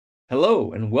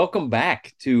Hello, and welcome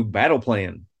back to Battle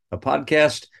Plan, a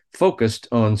podcast focused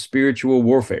on spiritual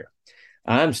warfare.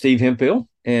 I'm Steve Hemphill,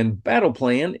 and Battle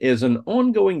Plan is an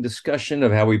ongoing discussion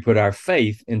of how we put our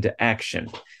faith into action.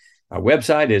 Our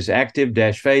website is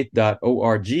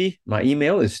active-faith.org. My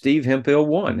email is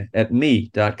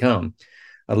stevehemphill1@me.com.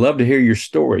 I'd love to hear your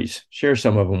stories. Share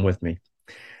some of them with me.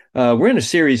 We're in a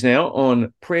series now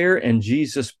on prayer and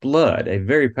Jesus' blood, a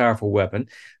very powerful weapon.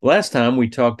 Last time we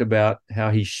talked about how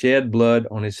he shed blood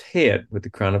on his head with the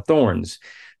crown of thorns.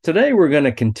 Today we're going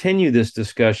to continue this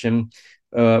discussion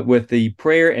with the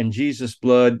prayer and Jesus'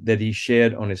 blood that he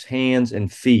shed on his hands and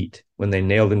feet when they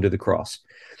nailed him to the cross.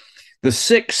 The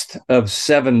sixth of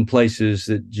seven places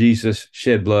that Jesus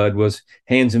shed blood was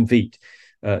hands and feet.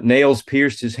 Nails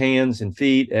pierced his hands and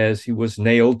feet as he was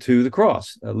nailed to the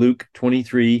cross. Luke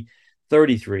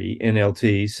 23:33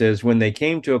 NLT says, when they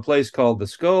came to a place called the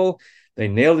Skull, they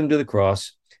nailed him to the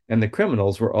cross, and the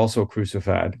criminals were also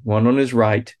crucified, one on his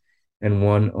right and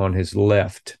one on his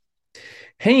left.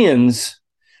 Hands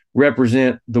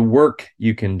represent the work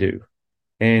you can do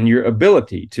and your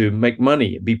ability to make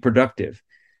money, be productive.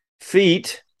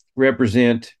 Feet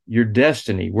represent your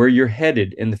destiny, where you're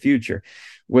headed in the future.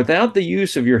 Without the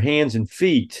use of your hands and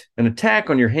feet, an attack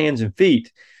on your hands and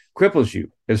feet cripples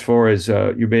you as far as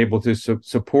you'll be able to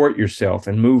support yourself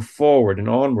and move forward and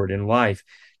onward in life,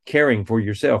 caring for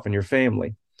yourself and your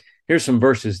family. Here's some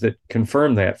verses that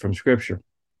confirm that from Scripture.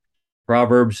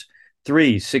 Proverbs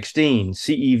 3:16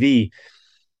 CEV,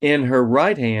 in her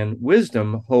right hand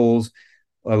wisdom holds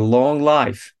a long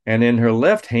life, and in her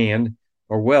left hand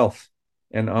are wealth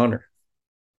and honor.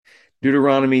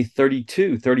 Deuteronomy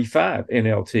 32:35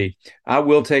 NLT, I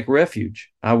will take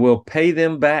refuge. I will pay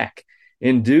them back.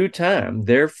 In due time,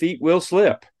 their feet will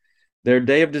slip. Their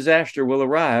day of disaster will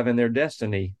arrive, and their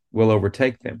destiny will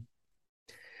overtake them.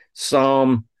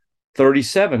 Psalm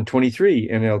 37:23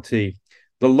 NLT,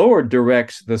 the Lord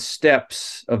directs the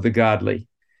steps of the godly.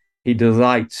 He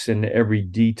delights in every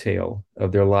detail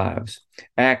of their lives.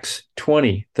 Acts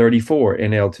 20:34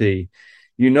 NLT,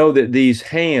 you know that these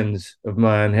hands of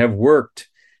mine have worked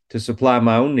to supply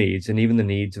my own needs and even the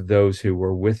needs of those who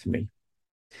were with me.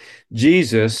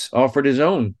 Jesus offered his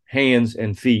own hands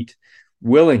and feet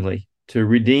willingly to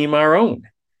redeem our own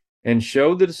and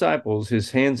showed the disciples his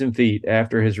hands and feet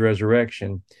after his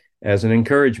resurrection as an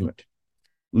encouragement.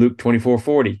 Luke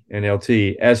 24:40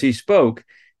 NLT, as he spoke,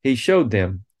 he showed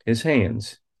them his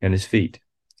hands and his feet.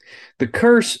 The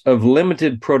curse of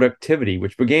limited productivity,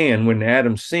 which began when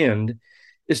Adam sinned,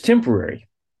 is temporary.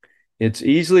 It's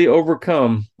easily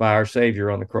overcome by our Savior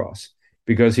on the cross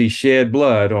because he shed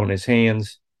blood on his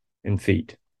hands and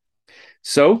feet.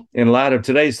 So, in light of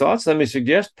today's thoughts, let me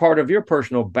suggest part of your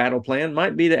personal battle plan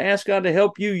might be to ask God to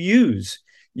help you use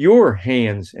your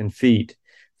hands and feet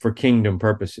for kingdom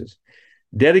purposes.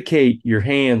 Dedicate your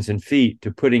hands and feet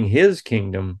to putting his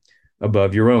kingdom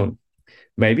above your own.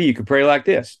 Maybe you could pray like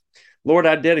this. Lord,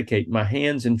 I dedicate my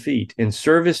hands and feet in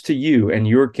service to you and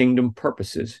your kingdom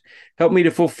purposes. Help me to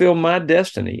fulfill my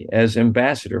destiny as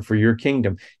ambassador for your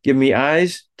kingdom. Give me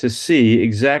eyes to see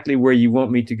exactly where you want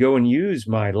me to go and use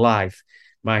my life,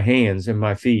 my hands, and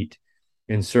my feet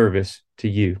in service to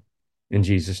you. In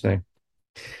Jesus' name.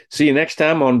 See you next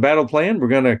time on Battle Plan. We're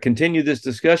going to continue this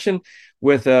discussion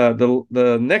with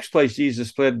the next place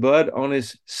Jesus pled blood, on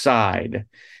his side.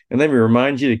 And let me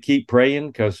remind you to keep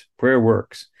praying because prayer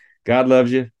works. God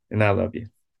loves you, and I love you.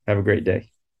 Have a great day.